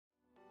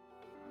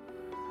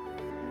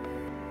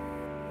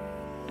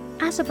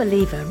As a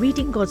believer,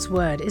 reading God's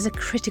Word is a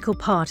critical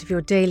part of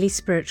your daily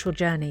spiritual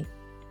journey.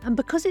 And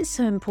because it's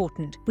so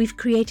important, we've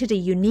created a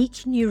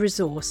unique new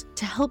resource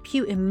to help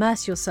you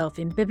immerse yourself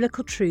in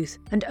biblical truth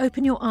and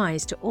open your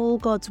eyes to all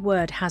God's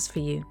Word has for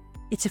you.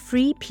 It's a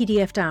free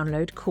PDF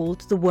download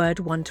called The Word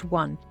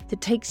 1-to-1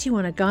 that takes you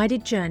on a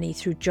guided journey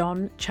through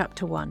John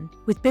chapter 1.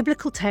 With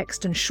biblical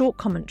text and short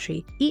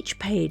commentary, each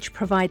page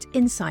provides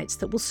insights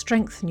that will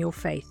strengthen your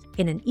faith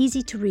in an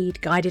easy-to-read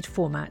guided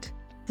format.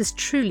 There's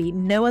truly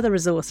no other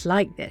resource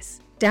like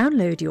this.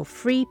 Download your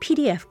free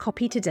PDF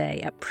copy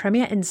today at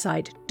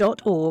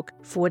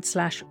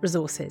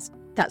premierinsight.org/resources.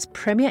 That's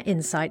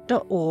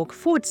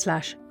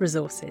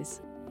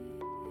premierinsight.org/resources.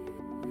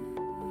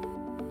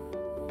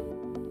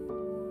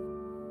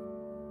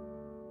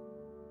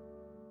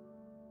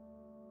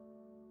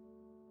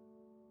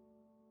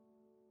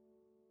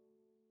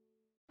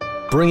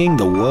 Bringing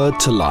the Word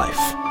to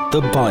life.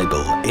 The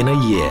Bible in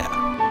a year.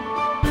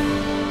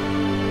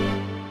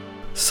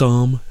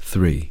 Psalm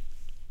 3.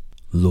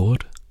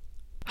 Lord,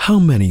 how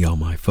many are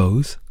my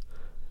foes?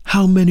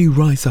 How many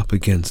rise up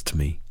against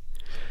me?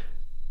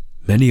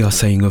 Many are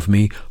saying of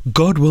me,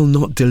 God will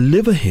not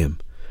deliver him.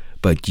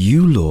 But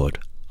you, Lord,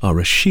 are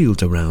a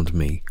shield around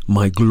me,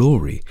 my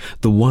glory,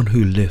 the one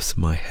who lifts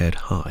my head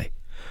high.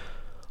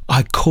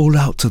 I call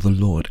out to the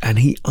Lord, and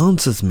he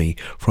answers me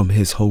from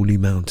his holy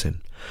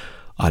mountain.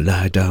 I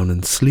lie down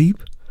and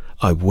sleep.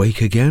 I wake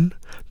again,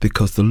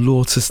 because the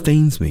Lord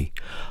sustains me.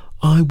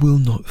 I will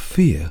not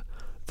fear,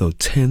 though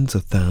tens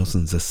of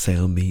thousands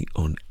assail me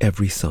on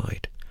every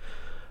side.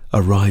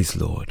 Arise,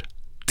 Lord,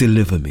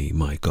 deliver me,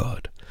 my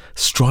God.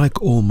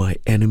 Strike all my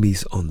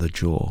enemies on the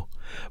jaw.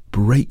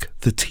 Break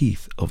the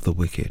teeth of the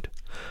wicked.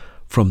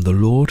 From the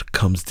Lord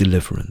comes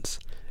deliverance.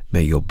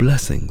 May your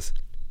blessings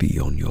be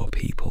on your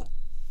people.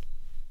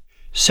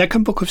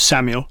 Second Book of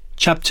Samuel,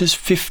 chapters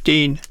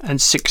 15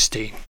 and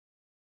 16.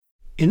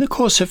 In the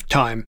course of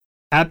time,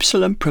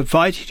 Absalom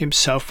provided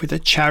himself with a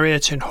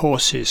chariot and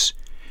horses,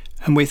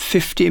 and with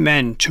 50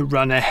 men to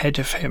run ahead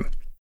of him.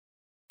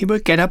 He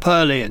would get up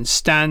early and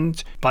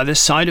stand by the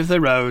side of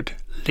the road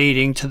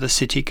leading to the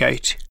city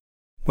gate.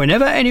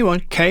 Whenever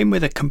anyone came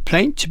with a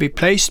complaint to be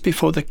placed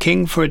before the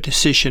king for a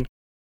decision,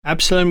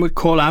 Absalom would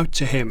call out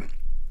to him,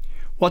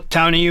 "What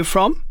town are you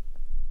from?"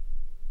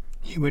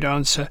 He would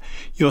answer,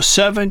 "Your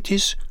servant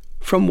is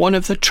from one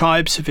of the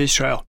tribes of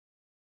Israel."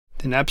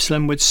 Then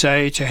Absalom would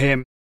say to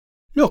him,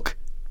 "Look,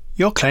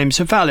 your claims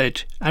are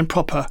valid and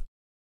proper,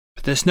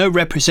 but there's no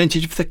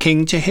representative of the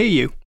king to hear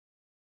you."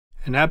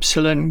 And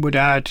Absalom would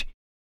add,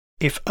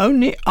 "If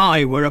only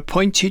I were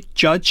appointed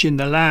judge in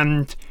the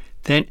land,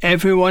 then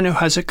everyone who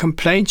has a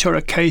complaint or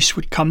a case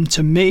would come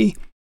to me,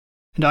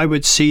 and I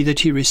would see that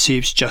he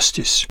receives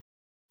justice."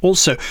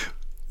 Also,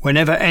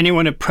 whenever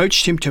anyone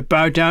approached him to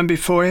bow down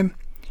before him,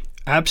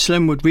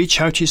 Absalom would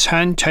reach out his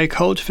hand, take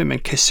hold of him,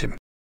 and kiss him.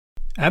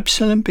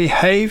 Absalom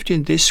behaved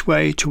in this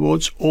way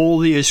towards all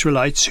the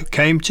Israelites who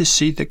came to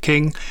see the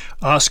king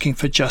asking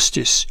for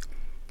justice.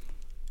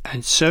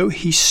 And so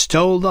he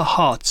stole the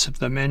hearts of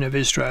the men of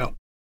Israel.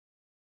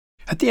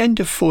 At the end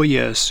of 4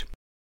 years,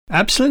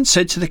 Absalom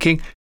said to the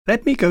king,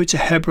 "Let me go to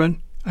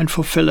Hebron and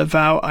fulfill a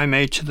vow I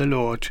made to the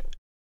Lord.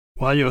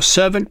 While your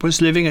servant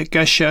was living at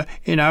Geshur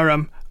in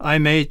Aram, I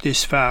made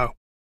this vow.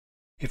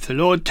 If the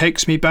Lord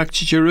takes me back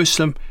to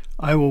Jerusalem,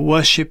 I will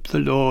worship the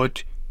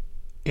Lord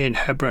in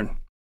Hebron."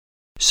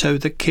 So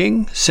the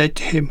king said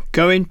to him,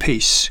 "Go in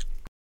peace."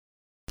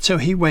 So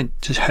he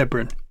went to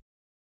Hebron.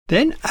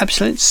 Then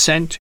Absalom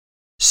sent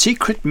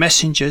secret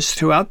messengers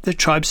throughout the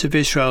tribes of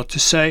Israel to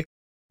say,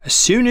 "As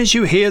soon as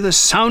you hear the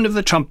sound of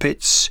the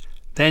trumpets,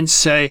 then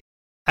say,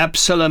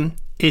 'Absalom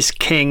is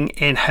king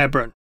in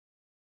Hebron.'"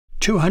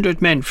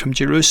 200 men from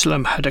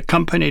Jerusalem had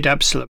accompanied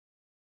Absalom.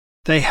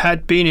 They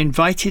had been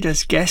invited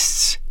as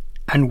guests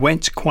and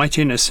went quite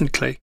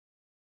innocently,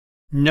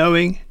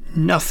 knowing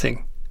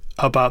nothing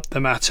about the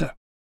matter.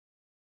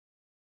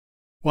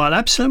 While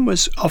Absalom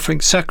was offering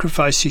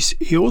sacrifices,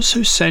 he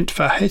also sent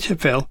for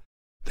Ahithophel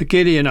the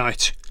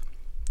Gileonite,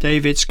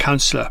 David's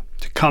counselor,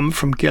 to come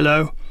from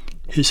Gilo,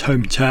 his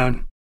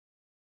hometown.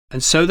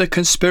 And so the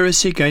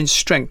conspiracy gained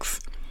strength,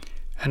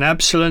 and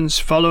Absalom's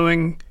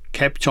following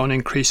kept on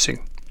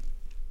increasing.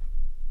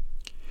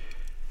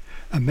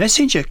 A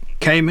messenger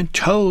came and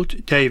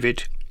told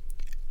David,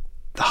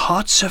 "The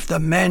hearts of the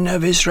men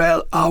of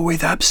Israel are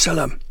with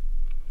Absalom."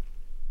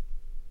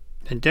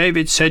 Then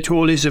David said to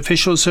all his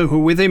officials who were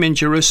with him in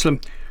Jerusalem,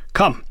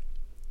 "Come,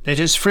 let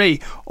us flee,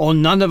 or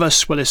none of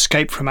us will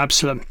escape from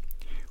Absalom.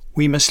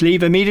 We must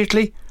leave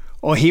immediately,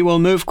 or he will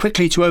move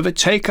quickly to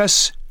overtake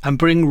us and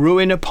bring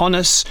ruin upon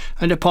us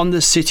and upon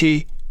the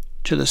city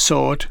to the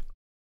sword."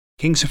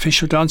 The king's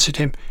officials answered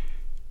him,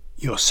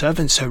 "Your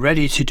servants are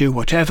ready to do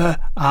whatever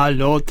our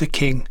lord the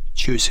king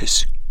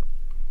chooses."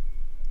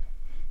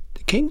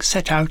 The king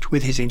set out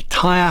with his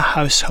entire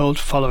household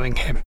following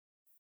him.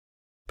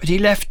 But he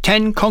left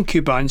 10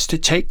 concubines to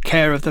take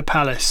care of the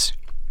palace.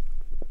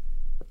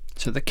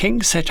 So the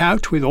king set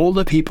out with all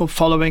the people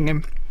following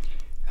him,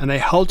 and they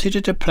halted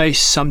at a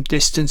place some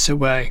distance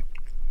away.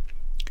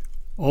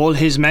 All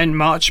his men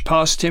marched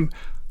past him,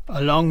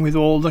 along with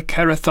all the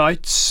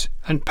Kerethites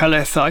and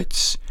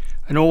Pelethites,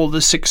 and all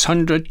the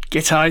 600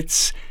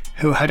 Gittites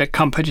who had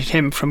accompanied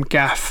him from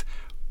Gath,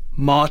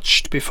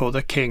 marched before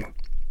the king.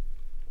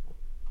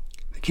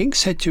 The king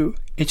said to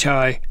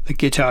Ittai the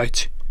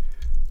Gittite,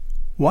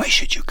 "Why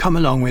should you come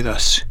along with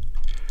us?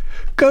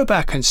 Go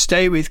back and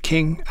stay with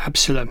King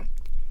Absalom.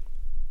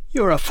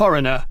 You are a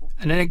foreigner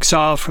and an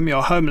exile from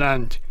your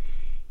homeland.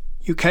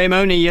 You came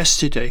only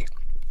yesterday,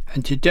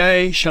 and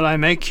today shall I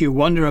make you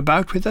wander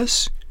about with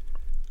us,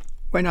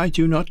 when I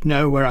do not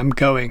know where I'm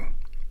going?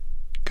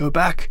 Go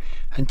back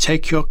and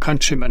take your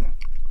countrymen.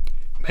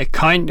 May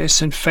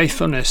kindness and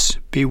faithfulness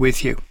be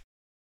with you."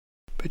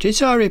 But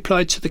Ittai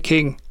replied to the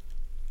king,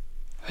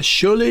 "As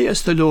surely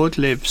as the Lord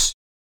lives,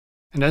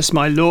 and as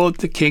my lord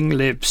the king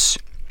lives,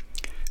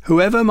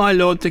 whoever my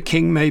lord the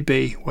king may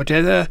be,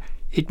 whatever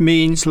it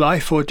means,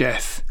 life or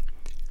death,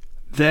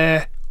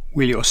 there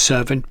will your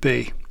servant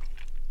be."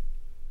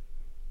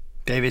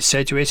 David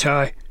said to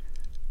Ittai,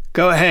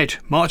 "Go ahead,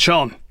 march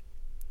on."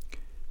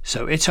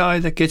 So Ittai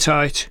the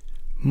Gittite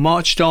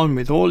marched on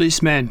with all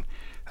his men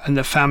and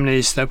the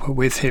families that were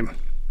with him.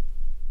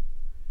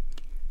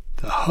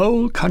 The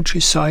whole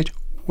countryside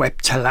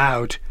wept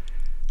aloud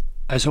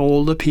as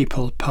all the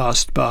people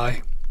passed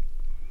by.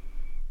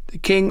 The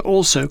king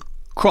also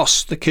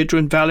crossed the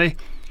Kidron Valley,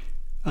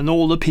 and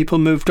all the people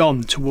moved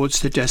on towards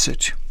the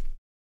desert.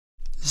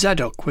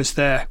 Zadok was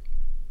there,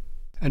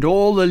 and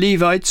all the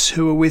Levites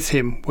who were with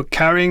him were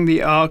carrying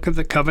the Ark of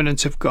the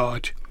Covenant of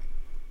God.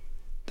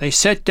 They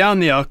set down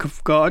the Ark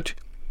of God,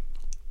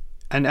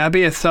 and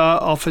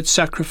Abiathar offered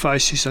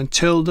sacrifices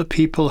until the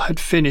people had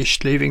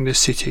finished leaving the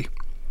city.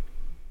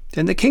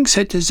 Then the king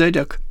said to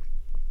Zadok,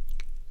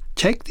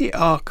 "Take the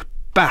Ark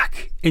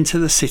back into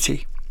the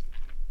city.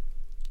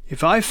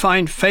 If I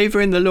find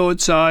favour in the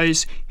Lord's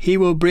eyes, he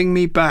will bring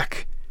me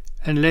back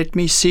and let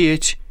me see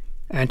it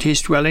and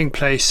his dwelling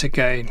place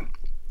again.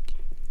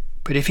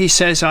 But if he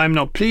says, I am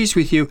not pleased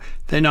with you,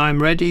 then I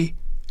am ready.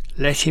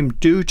 Let him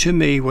do to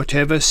me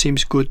whatever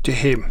seems good to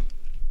him."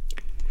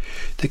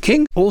 The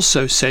king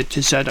also said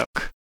to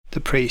Zadok the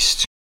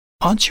priest,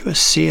 "Aren't you a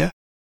seer?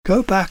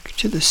 Go back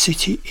to the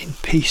city in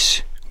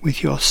peace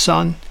with your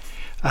son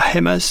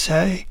Ahimaaz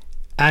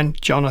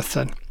and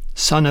Jonathan,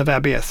 son of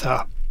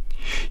Abiathar.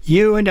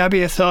 You and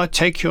Abiathar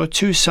take your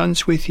 2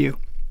 sons with you.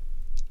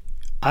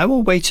 I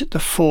will wait at the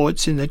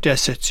fords in the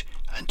desert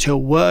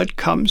until word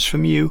comes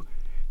from you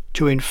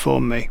to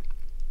inform me."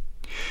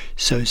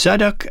 So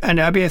Zadok and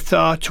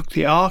Abiathar took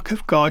the Ark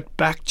of God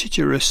back to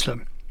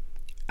Jerusalem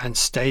and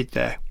stayed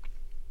there.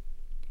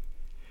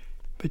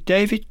 But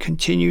David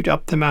continued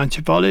up the Mount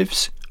of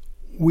Olives,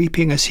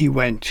 weeping as he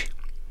went.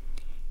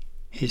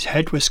 His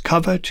head was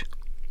covered,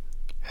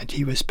 and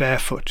he was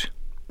barefoot.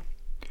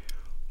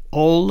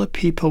 All the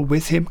people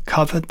with him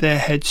covered their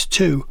heads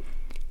too,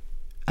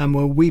 and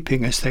were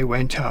weeping as they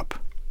went up.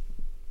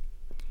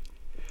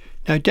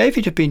 Now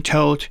David had been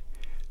told,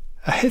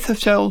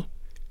 "Ahithophel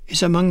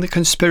is among the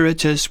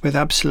conspirators with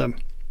Absalom."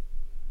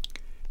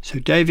 So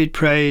David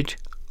prayed,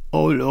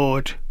 "O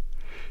Lord,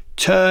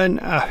 turn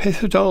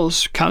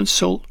Ahithophel's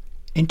counsel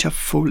into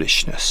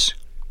foolishness."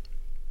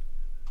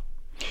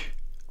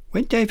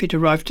 When David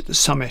arrived at the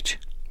summit,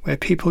 where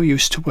people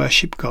used to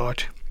worship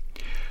God,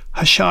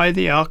 Hushai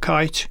the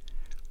Archite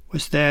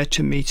was there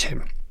to meet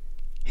him,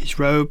 his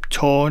robe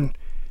torn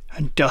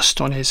and dust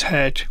on his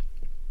head.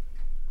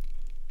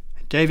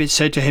 And David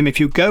said to him, "If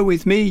you go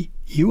with me,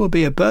 you will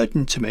be a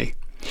burden to me.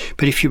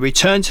 But if you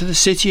return to the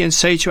city and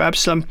say to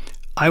Absalom,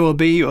 I will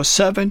be your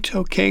servant,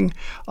 O king.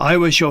 I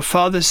was your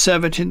father's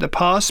servant in the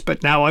past,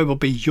 but now I will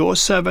be your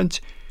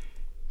servant.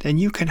 Then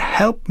you can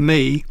help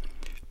me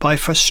by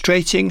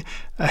frustrating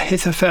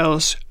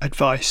Ahithophel's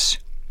advice.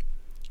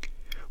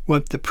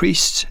 Won't the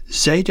priests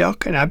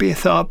Zadok and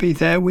Abiathar be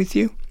there with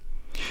you?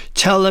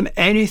 Tell them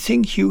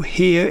anything you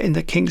hear in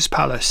the king's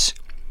palace.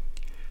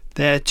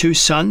 Their 2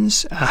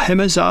 sons,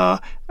 Ahimaaz,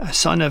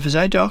 son of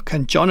Zadok,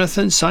 and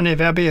Jonathan, son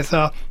of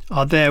Abiathar,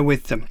 are there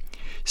with them.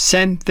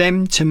 Send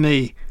them to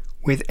me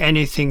with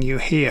anything you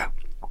hear."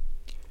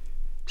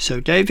 So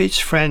David's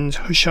friend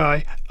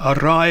Hushai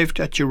arrived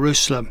at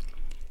Jerusalem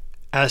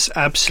as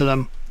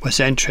Absalom was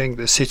entering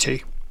the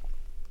city.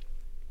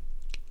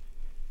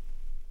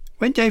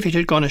 When David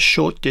had gone a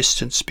short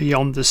distance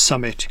beyond the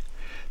summit,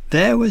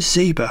 there was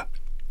Ziba,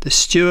 the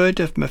steward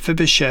of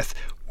Mephibosheth,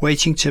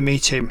 waiting to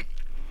meet him.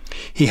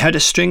 He had a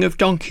string of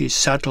donkeys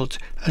saddled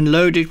and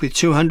loaded with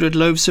 200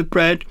 loaves of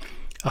bread,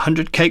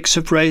 100 cakes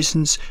of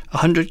raisins,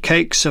 100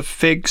 cakes of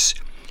figs,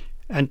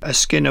 and a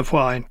skin of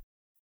wine.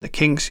 The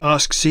king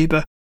asked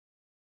Ziba,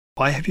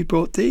 "Why have you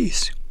brought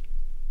these?"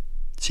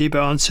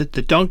 Ziba answered,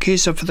 "The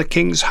donkeys are for the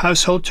king's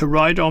household to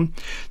ride on,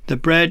 the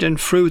bread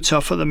and fruit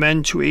are for the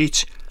men to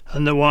eat,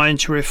 and the wine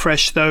to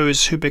refresh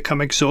those who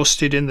become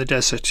exhausted in the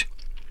desert."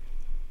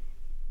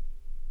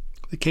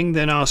 The king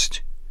then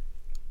asked,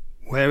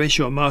 "Where is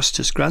your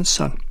master's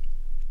grandson?"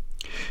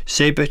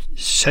 Ziba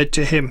said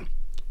to him,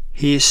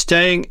 "He is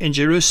staying in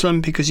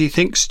Jerusalem because he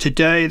thinks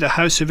today the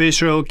house of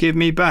Israel will give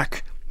me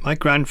back my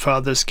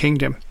grandfather's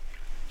kingdom."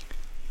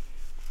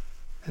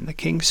 And the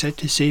king said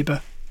to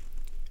Ziba,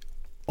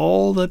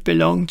 "All that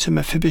belonged to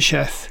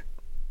Mephibosheth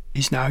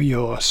is now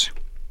yours."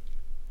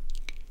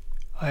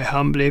 "I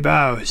humbly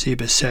bow,"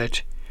 Ziba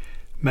said.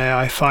 "May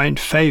I find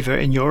favour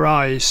in your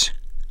eyes,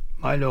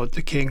 my lord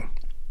the king."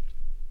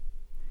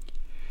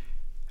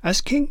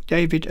 As King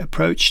David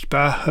approached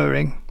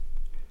Bahurim,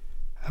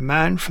 a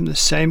man from the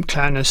same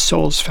clan as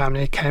Saul's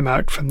family came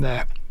out from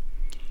there.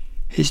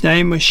 His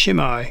name was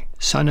Shimei,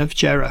 son of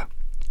Gera,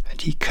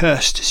 and he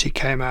cursed as he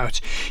came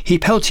out. He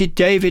pelted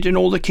David and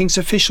all the king's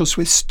officials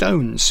with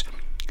stones,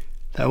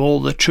 though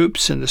all the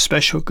troops and the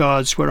special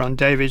guards were on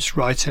David's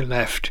right and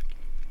left.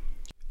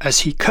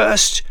 As he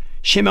cursed,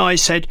 Shimei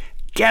said,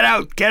 get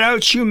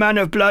out, you man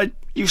of blood,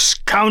 you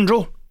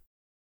scoundrel!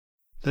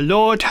 The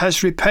Lord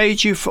has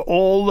repaid you for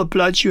all the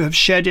blood you have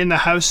shed in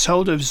the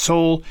household of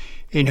Saul,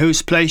 in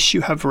whose place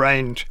you have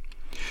reigned.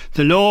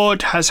 The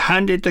Lord has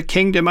handed the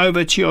kingdom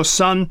over to your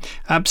son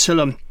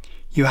Absalom.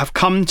 You have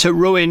come to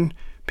ruin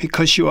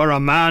because you are a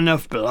man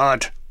of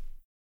blood."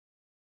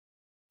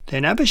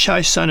 Then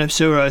Abishai son of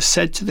Zeruiah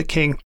said to the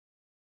king,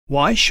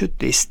 "Why should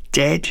this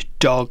dead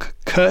dog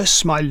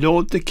curse my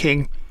lord the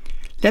king?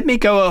 Let me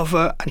go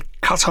over and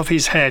cut off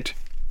his head."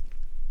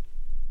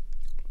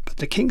 But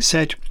the king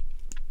said,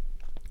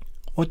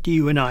 "What do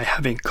you and I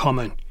have in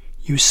common,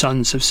 you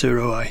sons of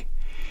Zeruiah?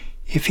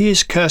 If he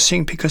is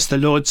cursing because the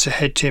Lord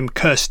said to him,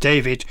 'Curse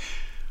David,'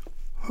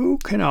 who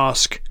can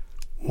ask,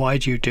 'Why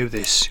do you do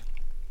this?'"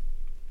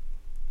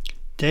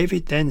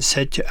 David then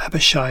said to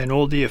Abishai and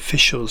all the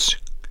officials,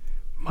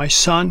 "My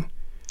son,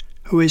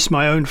 who is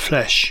my own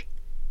flesh,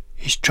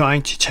 is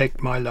trying to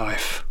take my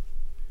life.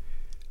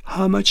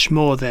 How much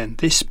more then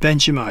this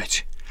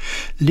Benjamite?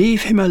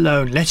 Leave him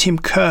alone, let him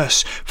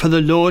curse, for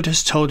the Lord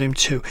has told him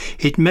to.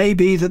 It may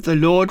be that the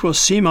Lord will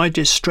see my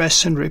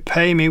distress and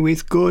repay me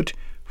with good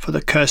for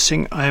the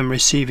cursing I am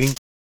receiving."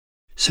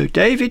 So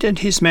David and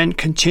his men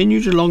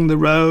continued along the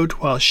road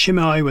while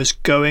Shimei was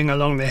going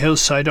along the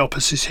hillside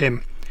opposite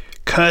him,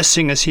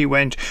 cursing as he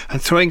went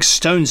and throwing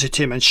stones at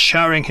him and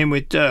showering him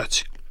with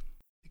dirt.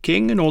 The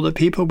king and all the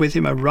people with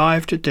him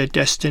arrived at their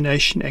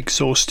destination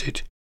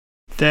exhausted.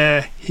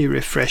 There he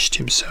refreshed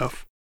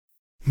himself.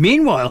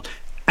 Meanwhile,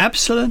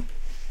 Absalom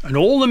and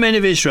all the men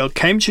of Israel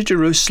came to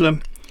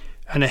Jerusalem,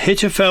 and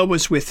Ahithophel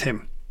was with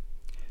him.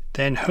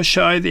 Then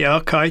Hushai the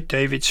Archite,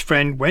 David's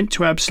friend, went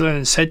to Absalom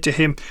and said to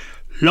him,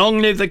 "Long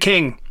live the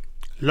king!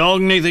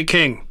 Long live the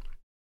king!"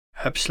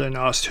 Absalom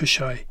asked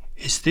Hushai,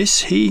 "Is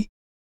this he?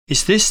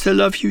 Is this the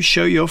love you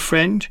show your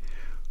friend?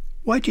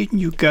 Why didn't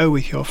you go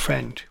with your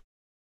friend?"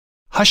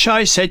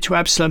 Hushai said to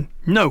Absalom,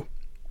 "No,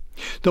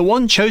 the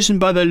one chosen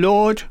by the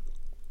Lord,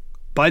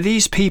 by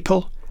these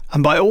people,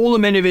 and by all the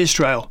men of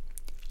Israel,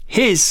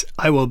 his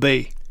I will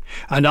be,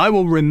 and I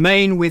will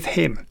remain with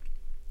him.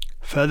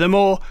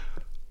 Furthermore,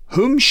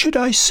 whom should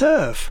I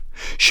serve?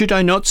 Should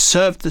I not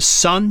serve the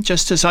Son,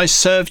 just as I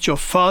served your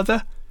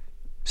father?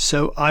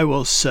 So I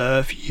will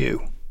serve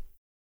you."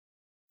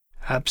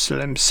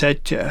 Absalom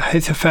said to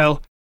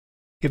Ahithophel,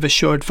 "Give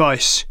us your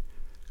advice.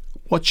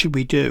 What should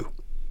we do?"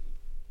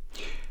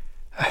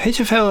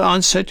 Ahithophel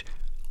answered,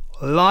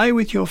 "Lie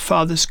with your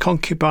father's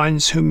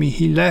concubines whom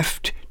he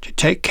left to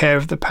take care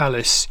of the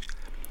palace.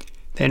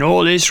 Then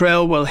all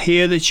Israel will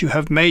hear that you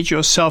have made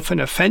yourself an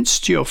offence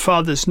to your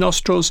father's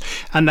nostrils,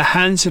 and the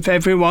hands of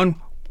everyone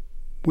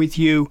with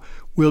you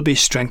will be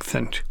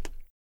strengthened."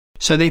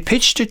 So they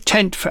pitched a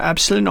tent for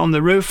Absalom on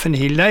the roof, and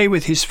he lay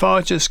with his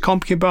father's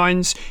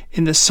concubines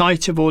in the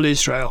sight of all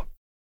Israel.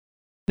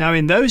 Now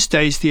in those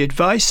days the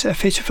advice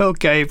Ahithophel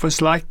gave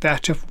was like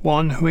that of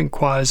one who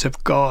inquires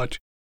of God.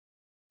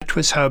 That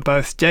was how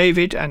both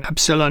David and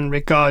Absalom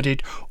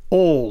regarded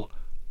all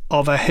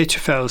of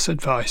Ahithophel's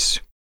advice.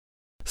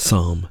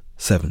 Psalm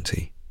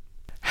 70.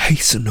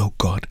 Hasten, O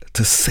God,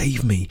 to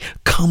save me.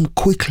 Come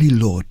quickly,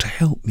 Lord, to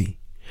help me.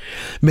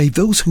 May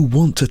those who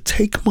want to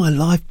take my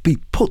life be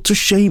put to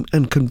shame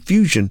and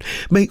confusion.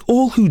 May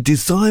all who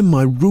desire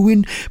my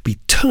ruin be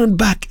turned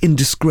back in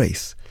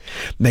disgrace.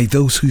 May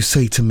those who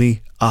say to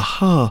me,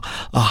 "Aha,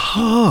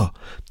 aha,"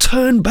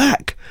 turn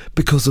back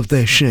because of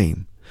their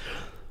shame.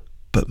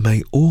 But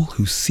may all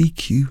who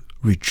seek you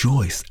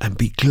rejoice and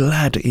be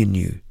glad in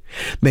you.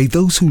 May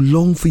those who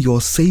long for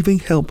your saving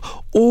help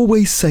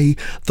always say,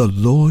 "The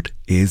Lord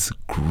is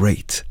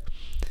great."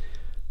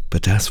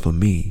 But as for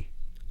me,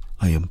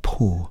 I am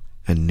poor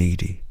and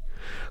needy.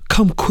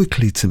 Come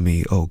quickly to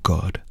me, O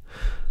God.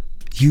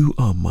 You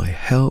are my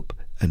help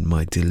and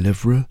my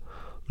deliverer.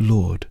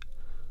 Lord,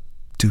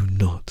 do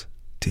not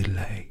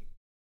delay.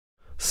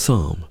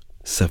 Psalm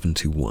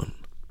 71.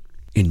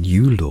 In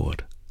you,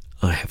 Lord,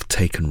 I have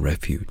taken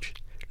refuge.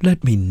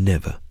 Let me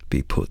never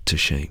be put to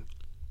shame.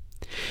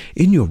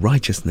 In your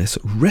righteousness,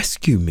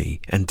 rescue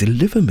me and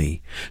deliver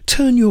me.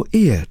 Turn your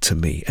ear to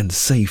me and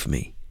save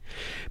me.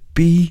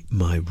 Be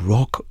my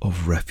rock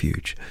of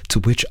refuge to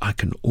which I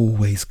can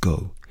always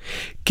go.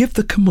 Give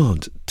the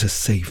command to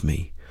save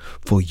me,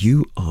 for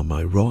you are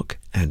my rock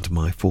and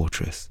my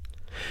fortress.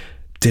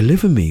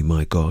 Deliver me,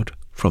 my God,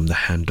 from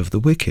the hand of the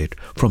wicked,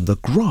 from the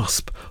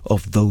grasp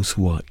of those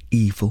who are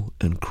evil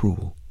and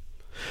cruel.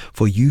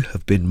 For you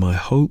have been my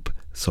hope,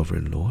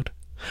 sovereign Lord,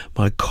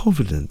 my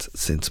confidence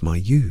since my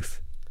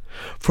youth.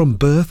 From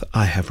birth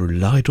I have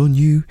relied on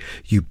you.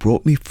 You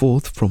brought me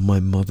forth from my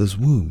mother's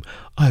womb.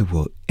 I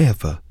will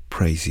ever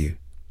praise you.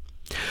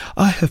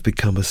 I have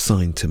become a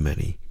sign to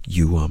many.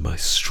 You are my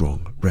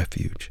strong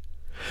refuge.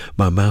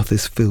 My mouth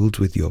is filled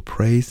with your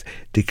praise,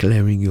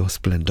 declaring your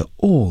splendor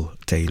all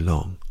day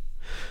long.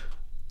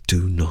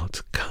 Do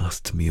not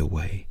cast me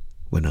away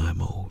when I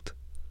am old.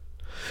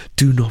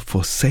 Do not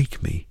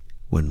forsake me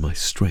when my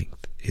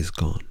strength is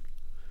gone.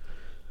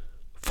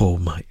 For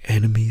my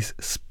enemies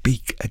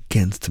speak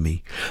against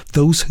me.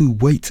 Those who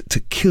wait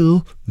to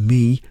kill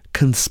me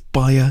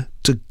conspire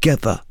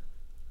together.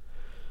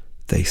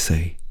 They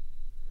say,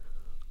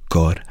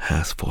 God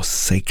has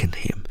forsaken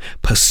him.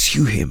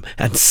 Pursue him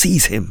and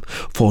seize him,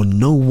 for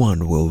no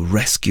one will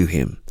rescue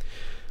him.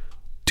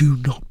 Do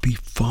not be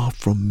far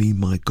from me,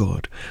 my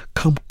God.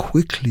 Come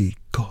quickly,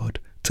 God,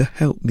 to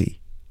help me.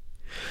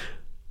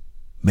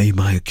 May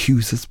my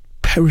accusers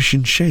perish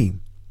in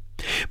shame.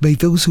 May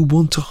those who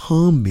want to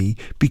harm me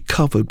be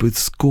covered with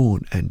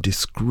scorn and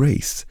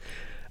disgrace.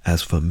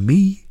 As for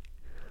me,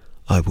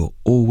 I will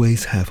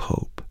always have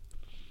hope.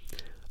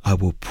 I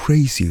will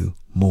praise you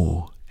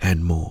more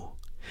and more.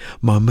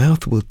 My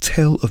mouth will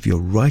tell of your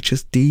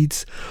righteous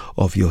deeds,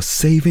 of your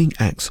saving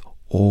acts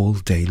all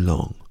day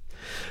long.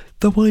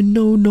 Though I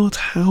know not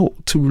how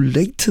to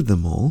relate to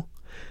them all,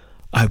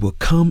 I will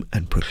come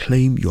and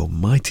proclaim your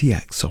mighty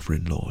acts,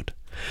 sovereign Lord.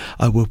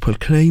 I will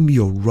proclaim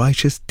your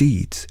righteous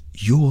deeds,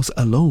 yours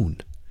alone.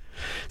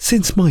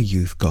 Since my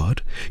youth,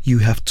 God, you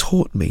have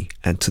taught me,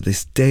 and to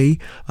this day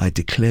I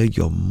declare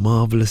your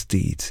marvelous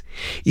deeds.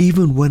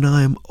 Even when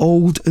I am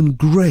old and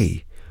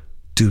grey,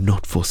 do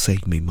not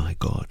forsake me, my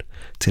God,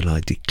 till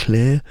I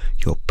declare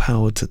your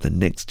power to the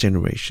next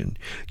generation,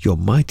 your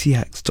mighty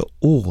acts to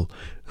all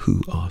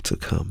who are to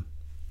come.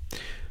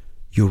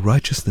 Your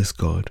righteousness,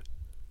 God,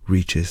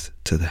 reaches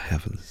to the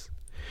heavens.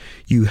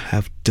 You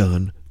have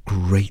done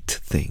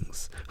great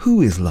things.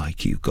 Who is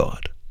like you,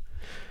 God?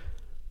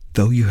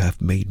 Though you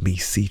have made me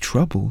see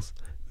troubles,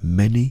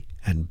 many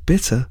and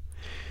bitter,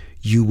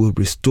 you will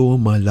restore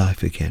my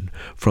life again.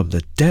 From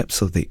the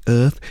depths of the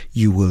earth,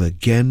 you will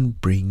again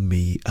bring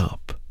me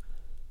up.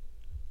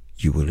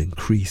 You will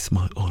increase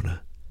my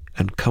honor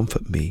and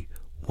comfort me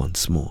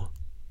once more.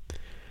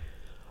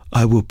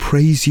 I will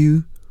praise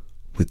you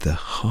with the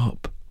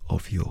harp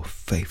of your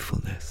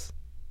faithfulness.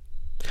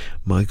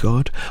 My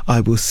God, I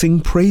will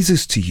sing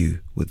praises to you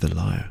with the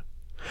lyre.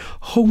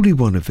 Holy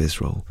One of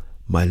Israel,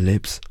 my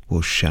lips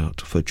will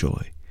shout for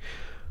joy.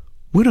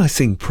 When I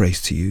sing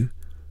praise to you,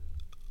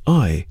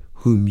 I,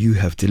 whom you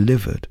have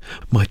delivered,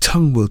 my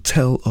tongue will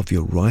tell of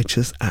your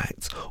righteous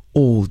acts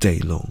all day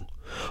long.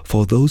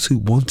 For those who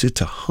wanted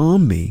to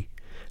harm me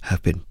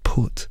have been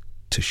put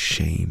to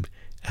shame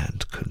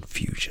and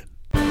confusion.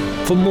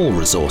 For more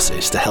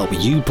resources to help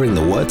you bring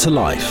the word to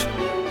life,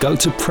 go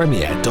to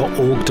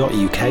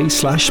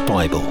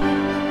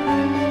premier.org.uk/Bible.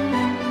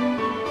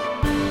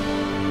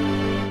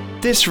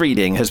 This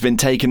reading has been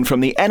taken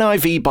from the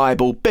NIV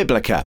Bible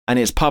Biblica and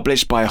is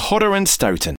published by Hodder and Stoughton.